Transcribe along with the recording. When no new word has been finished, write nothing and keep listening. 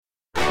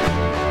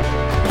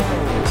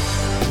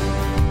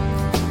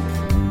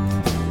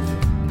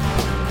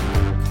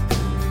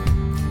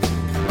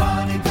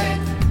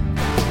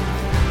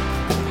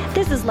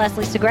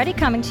Leslie Segretti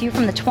coming to you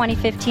from the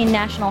 2015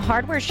 National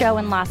Hardware Show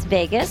in Las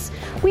Vegas.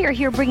 We are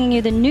here bringing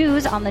you the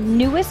news on the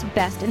newest,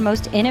 best, and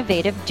most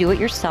innovative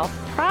do-it-yourself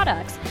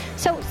products.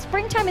 So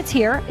springtime is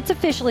here. It's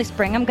officially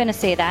spring. I'm going to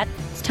say that.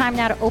 It's time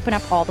now to open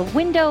up all the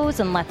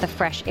windows and let the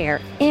fresh air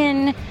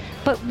in.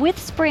 But with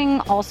spring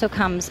also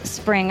comes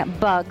spring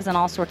bugs and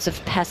all sorts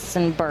of pests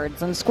and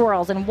birds and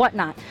squirrels and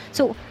whatnot.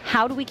 So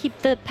how do we keep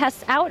the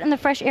pests out and the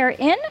fresh air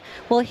in?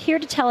 Well, here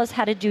to tell us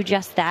how to do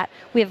just that,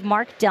 we have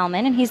Mark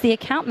Delman, and he's the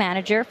account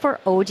manager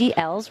for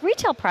ODL's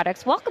retail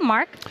products. Welcome,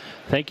 Mark.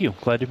 Thank you.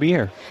 Glad to be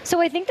here.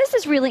 So I think this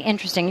is really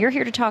interesting. You're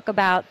here to talk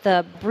about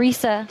the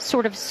Brisa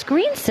sort of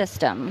screen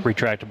system.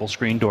 Retractable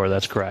screen door,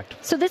 that's correct.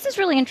 So this is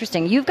really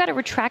interesting. You've got a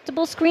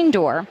retractable screen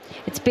door.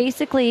 It's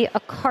basically a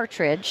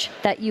cartridge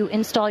that you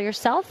install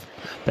yourself?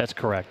 That's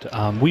correct.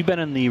 We've been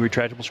in the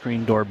retractable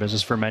screen door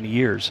business for many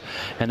years,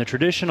 and the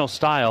traditional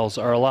styles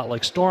are a lot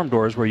like storm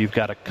doors where you've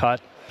got to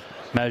cut,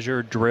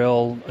 measure,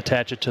 drill,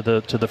 attach it to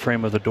the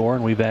frame of the door,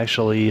 and we've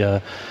actually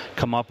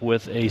come up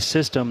with a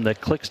system that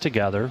clicks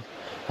together.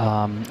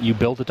 You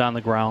build it on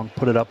the ground,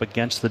 put it up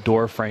against the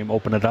door frame,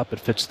 open it up. It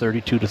fits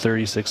 32 to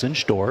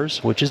 36-inch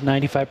doors, which is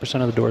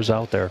 95% of the doors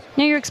out there.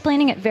 Now, you're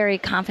explaining it very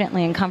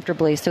confidently and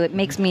comfortably, so it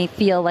makes me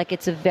feel like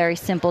it's a very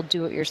simple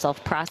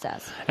do-it-yourself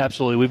process.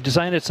 Absolutely. We've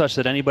designed it such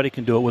that anybody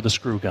can do it with a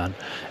screw gun.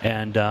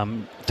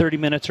 And 30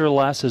 minutes or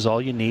less is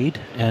all you need,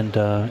 and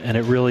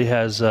it really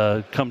has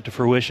come to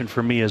fruition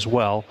for me as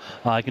well.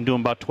 I can do them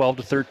about 12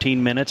 to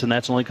 13 minutes, and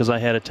that's only because I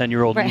had a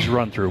 10-year-old niece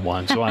run through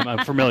one, so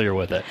I'm familiar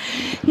with it.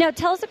 Now,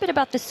 tell us a bit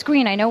about the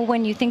screen. I know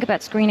when you think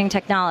about screening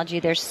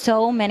technology, there's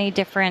so many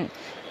different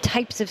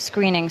types of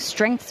screening,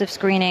 strengths of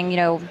screening,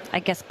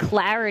 I guess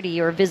clarity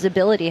or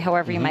visibility,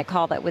 however you might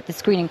call that with the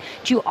screening.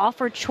 Do you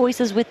offer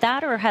choices with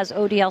that, or has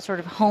ODL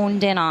sort of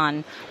honed in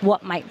on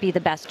what might be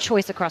the best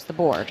choice across the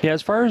board? Yeah,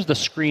 as far as the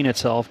screen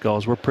itself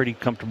goes, we're pretty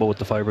comfortable with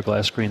the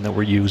fiberglass screen that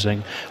we're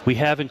using. We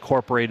have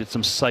incorporated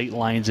some sight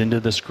lines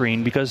into the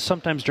screen because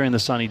sometimes during the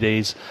sunny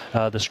days,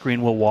 the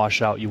screen will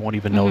wash out. You won't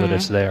even know that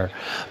it's there.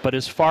 But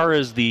as far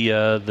as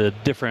the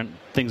different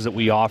things that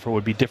we offer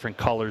would be different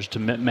colors to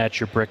match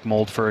your brick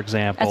mold, for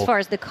example. As far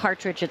as the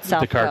cartridge itself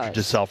goes. The cartridge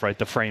itself, right.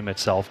 The frame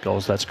itself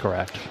goes. That's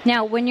correct.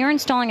 Now, when you're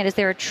installing it, is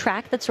there a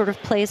track that sort of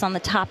plays on the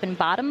top and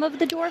bottom of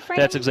the door frame?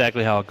 That's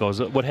exactly how it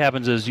goes. What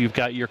happens is you've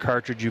got your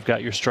cartridge, you've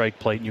got your strike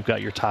plate, and you've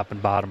got your top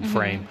and bottom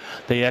frame.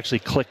 They actually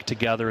click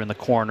together in the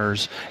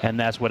corners, and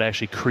that's what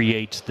actually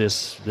creates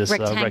this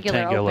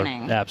rectangular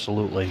opening.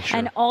 Absolutely. Sure.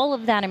 And all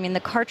of that, I mean, the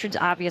cartridge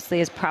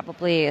obviously is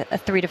probably a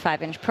 3 to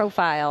 5 inch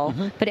profile,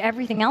 but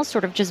everything else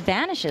sort of just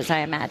vanishes, I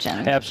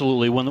imagine.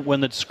 Absolutely.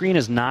 When the screen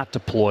is not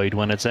deployed,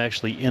 when it's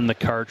actually in the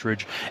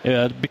cartridge,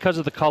 because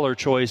of the color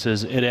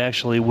choices, it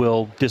actually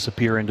will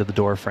disappear into the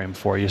door frame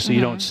for you, so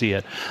you don't see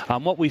it.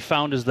 What we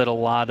found is that a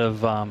lot of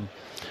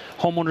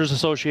homeowners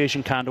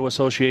association, condo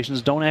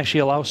associations don't actually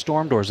allow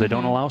storm doors. They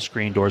don't allow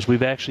screen doors.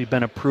 We've actually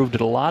been approved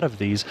at a lot of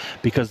these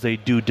because they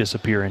do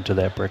disappear into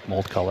that brick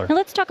mold color. Now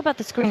let's talk about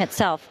the screen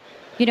itself.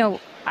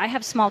 I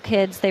have small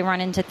kids. They run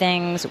into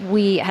things.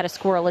 We had a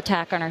squirrel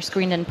attack on our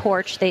screened-in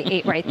porch. They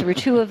ate right through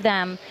 2 of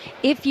them.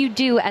 If you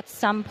do at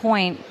some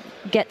point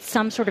get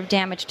some sort of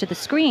damage to the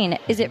screen,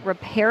 is it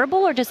repairable,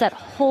 or does that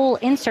whole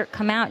insert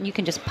come out and you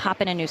can just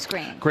pop in a new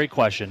screen? Great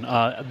question.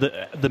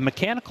 The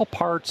mechanical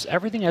parts,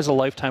 everything has a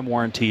lifetime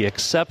warranty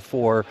except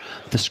for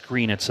the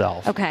screen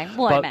itself. Okay,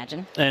 I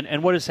imagine.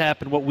 And what has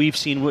happened, what we've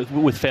seen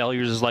with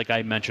failures is, like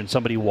I mentioned,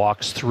 somebody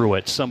walks through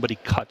it, somebody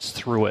cuts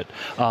through it,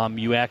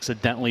 you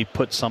accidentally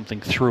put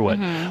something through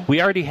it.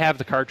 We already have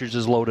the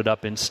cartridges loaded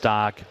up in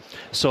stock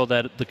so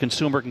that the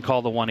consumer can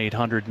call the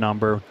 1-800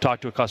 number,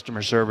 talk to a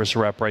customer service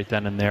rep right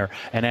then and there,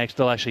 and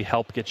they'll actually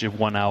help get you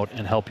one out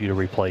and help you to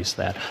replace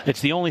that.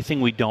 It's the only thing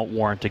we don't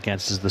warrant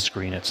against is the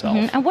screen itself.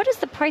 And what is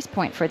the price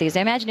point for these?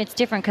 I imagine it's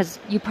different because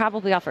you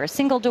probably offer a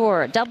single door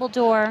or a double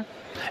door.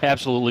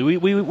 Absolutely.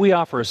 We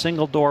offer a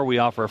single door, we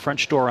offer a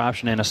French door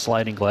option, and a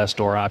sliding glass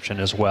door option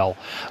as well.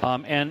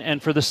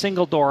 And for the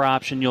single door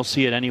option, you'll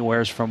see it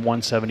anywhere from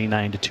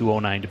 $179 to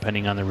 $209,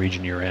 depending on the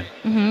region you're in.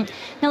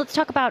 Now let's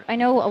talk about, I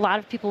know a lot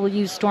of people will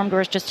use storm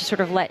doors just to sort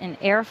of let in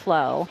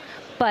airflow.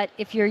 But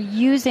if you're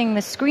using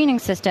the screening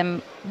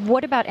system,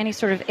 what about any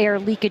sort of air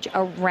leakage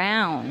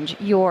around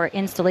your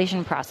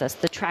installation process,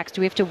 the tracks? Do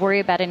we have to worry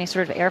about any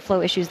sort of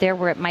airflow issues there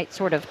where it might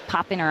sort of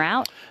pop in or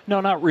out? No,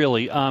 not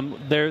really.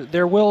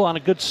 There will, on a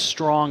good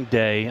strong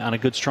day, on a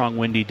good strong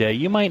windy day,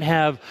 you might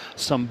have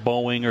some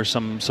bowing or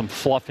some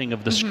fluffing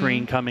of the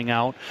screen coming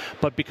out.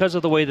 But because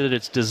of the way that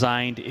it's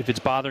designed, if it's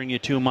bothering you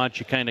too much,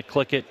 you kind of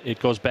click it, it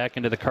goes back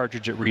into the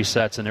cartridge, it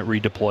resets, and it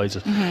redeploys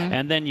it.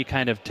 And then you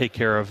kind of take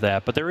care of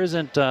that. But there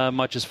isn't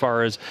much as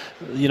far as,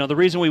 the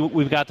reason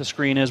we've got the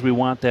screen is we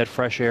want that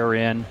fresh air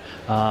in,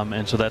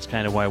 and so that's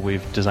kind of why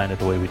we've designed it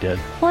the way we did.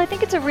 Well, I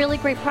think it's a really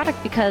great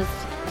product because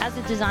As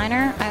a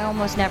designer, I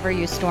almost never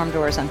use storm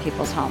doors on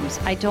people's homes.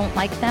 I don't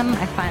like them.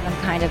 I find them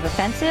kind of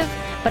offensive,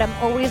 but I'm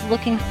always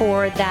looking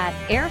for that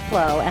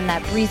airflow and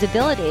that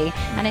breathability,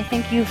 and I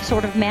think you've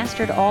sort of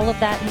mastered all of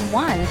that in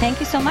one. Thank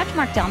you so much,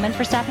 Mark Delman,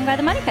 for stopping by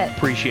the Money Pit.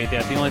 Appreciate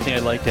that. The only thing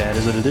I'd like to add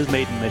is that it is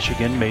made in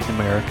Michigan, made in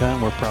America,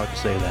 and we're proud to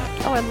say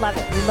that. Oh, I love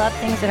it. We love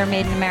things that are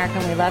made in America,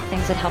 and we love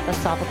things that help us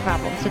solve a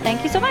problem. So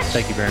thank you so much.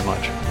 Thank you very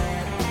much.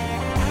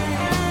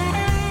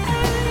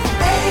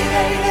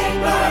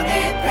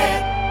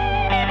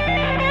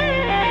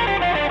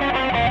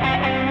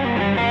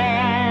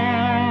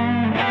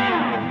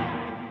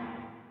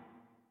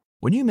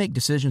 When you make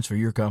decisions for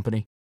your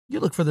company, you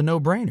look for the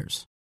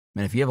no-brainers.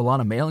 And if you have a lot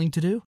of mailing to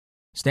do,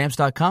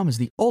 Stamps.com is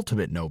the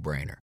ultimate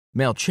no-brainer.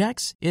 Mail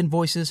checks,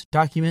 invoices,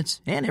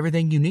 documents, and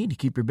everything you need to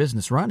keep your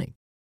business running.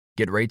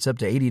 Get rates up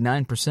to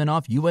 89%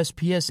 off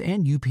USPS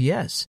and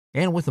UPS.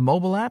 And with the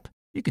mobile app,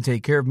 you can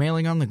take care of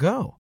mailing on the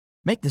go.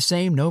 Make the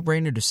same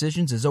no-brainer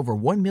decisions as over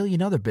 1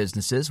 million other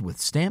businesses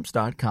with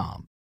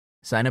Stamps.com.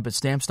 Sign up at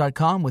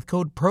Stamps.com with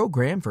code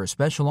PROGRAM for a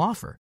special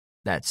offer.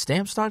 That's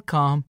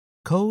Stamps.com,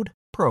 code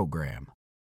PROGRAM.